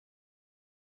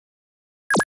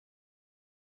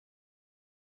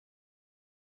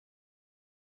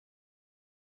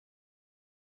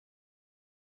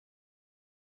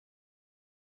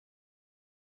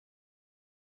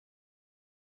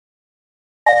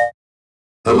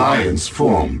Alliance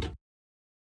formed.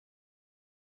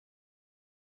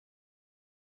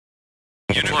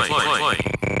 Unit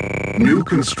deployed. New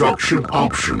construction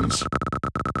options.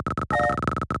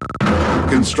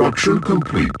 Construction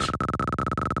complete.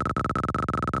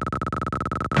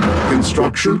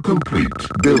 Construction complete.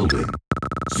 Building.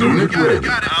 Unit ready.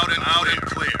 Out and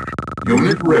clear.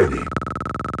 Unit ready.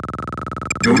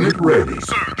 Unit ready.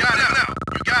 Sir, got it now.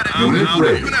 You got it. Unit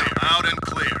ready. Out and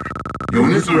clear.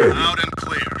 Unit Sir, ready. out and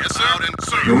clear. Yes, sir. Out and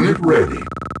sir. Unit ready.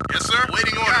 Yes, sir.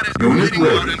 Waiting order. Got it. Unit Waiting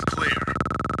ready. out and clear.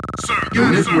 Sir, got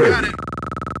Unit it, sir. ready. Got it.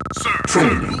 Sir,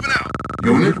 Training. sir, moving out.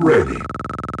 Unit ready.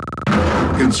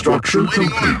 Construction Waiting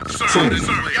complete. order. Sir, Training.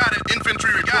 sir, got it.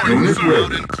 Infantry reporting. Unit sir, ready.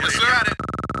 out and clear. Yes, sir. Got it.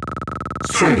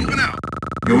 Sir, Training. moving out.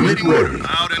 Unit Waiting order. ready.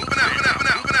 Out and moving out.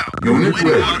 Moving out. Unit Waiting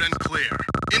ready. out and clear.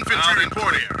 Infantry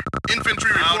reporting.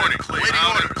 Infantry reporting. Waiting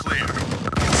order. Clear.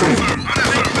 Training.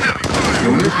 Moving out.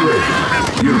 Unit ready.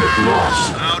 Unit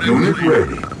lost. Out and Unit clear.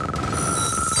 ready.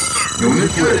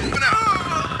 Unit ready. Moving out.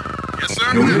 Yes,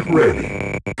 sir. Unit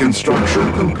ready.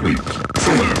 Construction complete.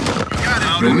 Training.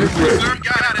 Got it. Unit Yes, ready. sir.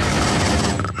 Got it.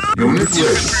 Unit ready.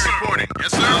 Infantry reporting.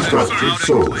 Yes, sir. Out and Structure clear. Out and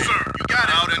sold. clear. Sir, you got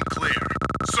it. Out and clear.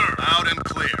 Sir, out and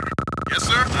clear. Yes,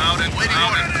 sir. Out and waiting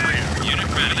order. Clear. Unit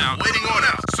ready now. Waiting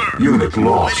order. Sir. Unit Waiting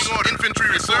lost. order. Infantry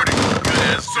reporting. Good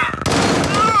as, sir.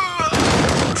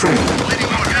 Training. Waiting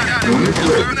order. Got it. Unit Yes,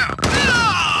 sir. ready. Now.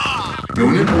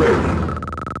 Unit ready.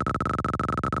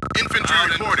 Infantry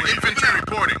reporting. Infantry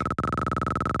reporting.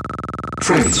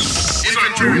 Training.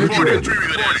 Infantry Unit reporting. ready. Infantry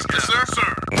reporting. Yes, sir. Sir.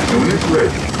 Unit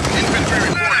ready. Infantry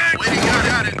reporting. Waiting order.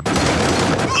 Got it.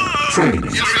 Training.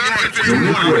 Yes, sir. Infantry Unit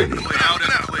reporting. ready. Out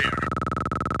and clear.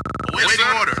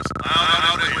 Awaiting orders.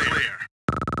 Out and clear.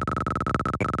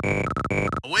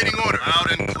 Awaiting order.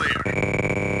 Out and clear.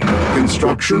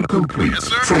 Construction complete. Yes,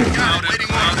 sir. Training. Got it. Waiting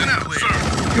order. Out and clear.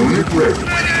 Unit ready.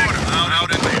 Waiting order.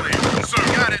 Out and clear. Sir,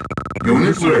 got it.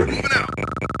 Unit Sir, ready. moving out.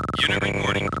 Unit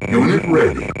reporting. Unit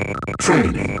ready.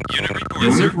 Training. Unit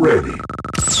reporting. Unit ready.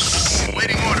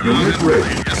 Waiting order. Unit Out and ready.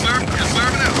 clear. Yes, sir. Yes, sir.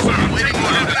 Now, sir. Waiting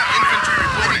order. Infantry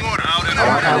reporting order. Out and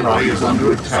Our clear. ally is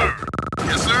under attack.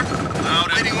 Yes, sir. Out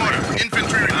waiting order.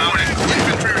 Infantry reporting.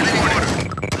 Infantry waiting order.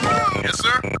 Yes,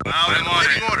 sir. Out and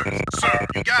waiting order. Sir,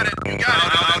 you got it. You got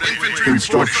it. Out infantry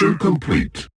Construction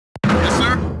complete. report. Yes,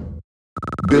 sir.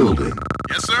 Building.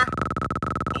 Yes, sir.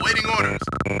 Awaiting orders.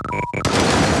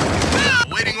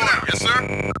 Awaiting order. Yes, sir.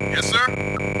 Yes, sir.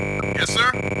 Yes, sir.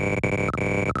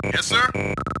 Yes, sir.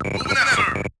 Moving out,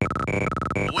 sir.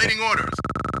 Awaiting orders.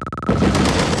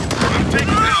 I'm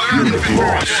taking this, sir. Unit Infantry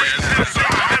lost. report. Yes, sir.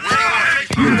 Awaiting orders.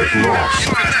 Unit lost.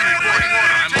 Infantry reporting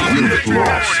order. I'm taking Unit infantry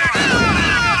lost. report.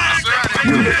 Yes, sir.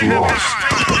 Unit lost.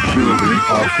 Building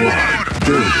offline.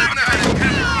 Building.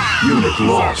 Unit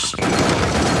lost.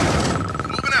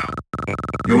 Moving out.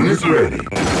 Unit ready.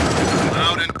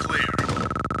 Loud and clear.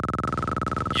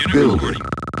 Unit Building.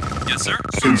 Yes, sir.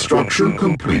 Construction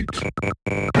complete.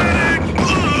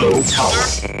 Low power.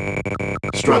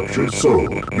 Structure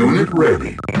sold. Unit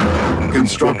ready.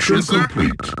 Construction Yes, sir.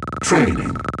 complete.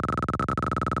 Training.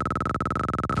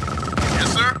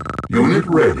 Yes, sir. Unit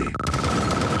ready.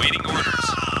 Waiting orders.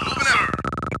 Moving out.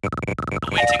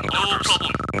 Awaiting no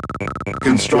problem.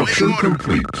 Construction Waiting order.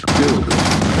 complete. Building.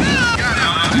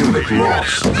 Got it. Unit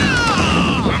lost. I'm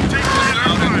taking this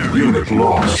out. Unit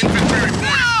lost. Infantry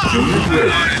reporting. Unit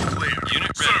ready. Loud and clear.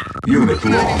 Unit ready. Unit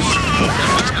lost.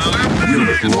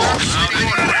 Unit lost.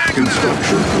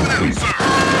 Construction complete.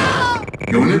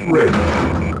 Unit ready.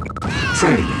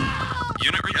 Training.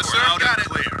 Unit reporting. Yes, sir. Loud and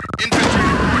clear. Infantry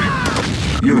reporting.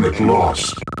 Unit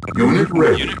lost. Unit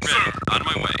ready. Unit ready. On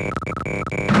my way.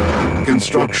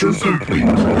 Construction complete.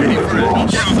 Unit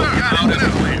lost. Yes, sir. Loud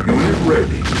and clear. Unit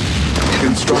ready.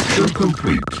 Construction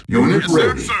complete. Unit Yes, sir.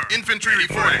 ready. Sir. Infantry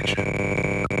reporting.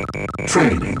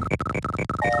 Training.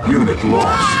 Unit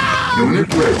lost.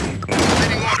 Unit ready.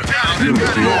 Waiting order.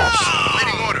 Unit lost.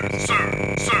 Waiting order. Sir.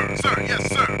 Sir. Sir. Yes,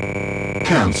 sir.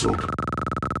 Cancelled.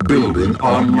 Building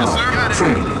online. Yes, sir. Got it.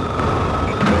 Training.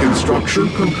 Construction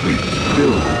complete.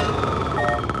 Building.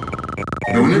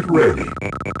 Unit ready.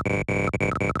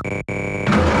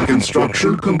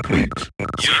 Construction complete.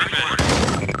 Unit ready.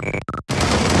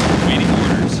 Waiting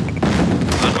orders.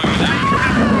 On my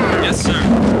way. Yes, sir.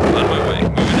 On my way.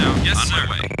 Moving out. Yes, sir. On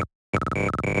my way.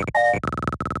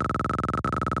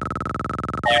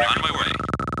 Unit on my way.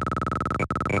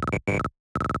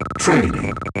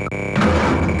 Training.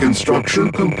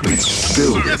 Construction complete.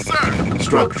 Building. Yes, sir.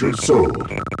 Structure sold.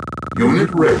 Unit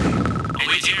ready.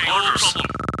 Awaiting orders.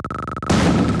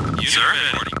 Unit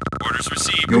ready. Orders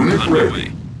received. Unit on ready. my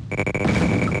way.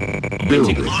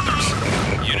 Building. Orders.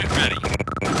 Unit ready.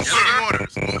 Yes, sir.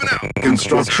 Orders. Moving out.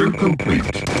 Construction complete.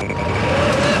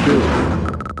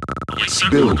 Building. Yes, sir.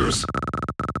 Builders.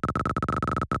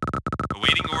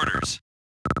 Awaiting orders.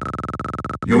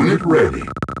 Unit ready.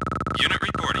 Unit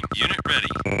reporting. Unit ready.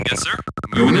 Yes, sir.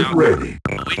 Unit out. ready.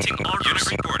 Awaiting orders.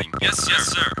 Unit reporting. Yes, sir. Yes,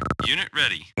 sir. Unit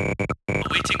ready.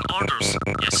 Awaiting orders.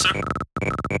 Yes, sir.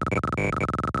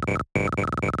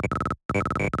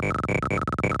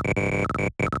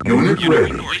 Unit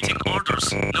ready. Awaiting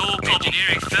orders. No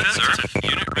engineering sir.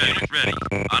 Unit ready. Unit ready.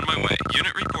 On my way.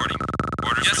 Unit reporting.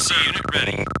 Orders yes, sir. Unit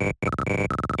ready.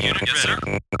 Unit yes, ready.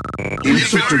 Sir.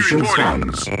 Insufficient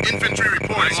funds. Infantry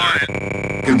reporting.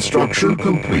 Sir. Construction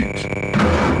complete.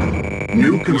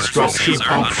 New construction orders,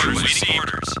 options. Awaiting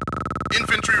orders.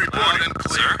 Infantry reporting.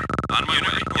 Clear. Sir. On my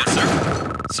way. Yes, sir.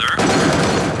 Sir.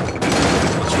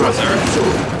 Structure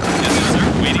sold. Yes, sir.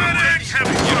 Waiting orders.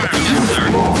 Yes, sir.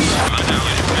 Lost. On now.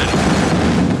 Unit ready.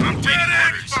 I'm taking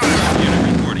orders. Unit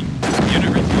reporting.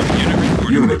 Unit reporting. Unit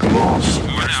reporting. Unit lost.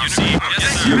 Orders received.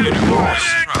 Yes, sir. Unit lost.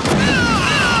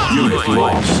 Unit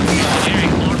lost.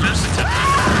 Engineering orders.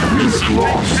 Unit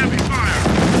lost. Heavy fire.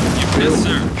 Yes, Building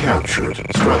sir. captured.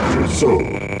 Structure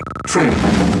sold. Training.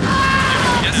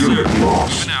 Yes, sir. Unit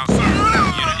lost. Moving out, sir.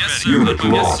 Unit, yes, sir. Unit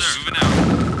Yes, lost. sir. Moving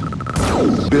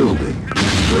out. Building.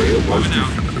 Player was Moving out.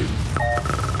 defeated.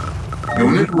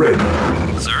 Unit ready.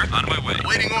 Sir, on my way.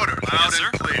 Waiting orders. Yes, Loud sir.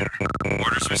 and clear.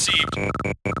 Orders received.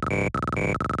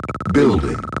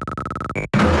 Building.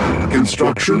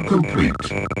 Construction complete.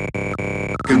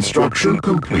 Construction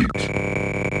complete.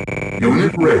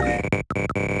 Unit ready.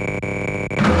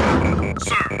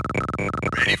 Sir.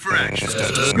 Ready for action.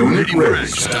 Unit for ready.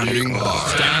 action. Standing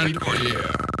by. Stand clear.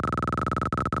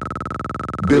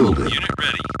 Building. Unit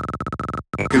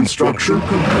ready. Construction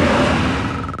complete.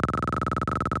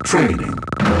 Training.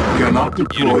 Cannot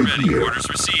deploy Unit ready. here. Orders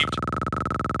received.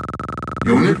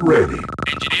 Unit ready.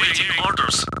 Engineering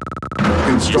orders.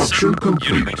 Construction Unit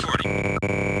complete. reporting.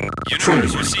 Unit Training.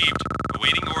 orders received.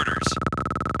 Awaiting orders.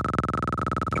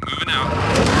 Moving out.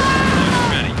 Unit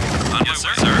ready. On yes, my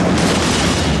way, sir.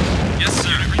 Yes,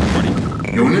 sir. Unit reporting.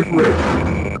 Unit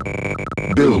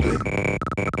ready. Building.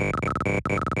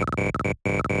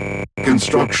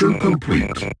 Construction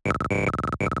complete.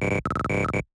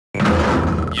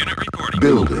 Unit reporting.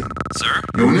 Building. Sir.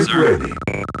 Unit sir. ready.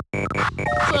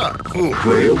 Cool.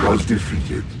 Player was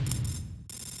defeated.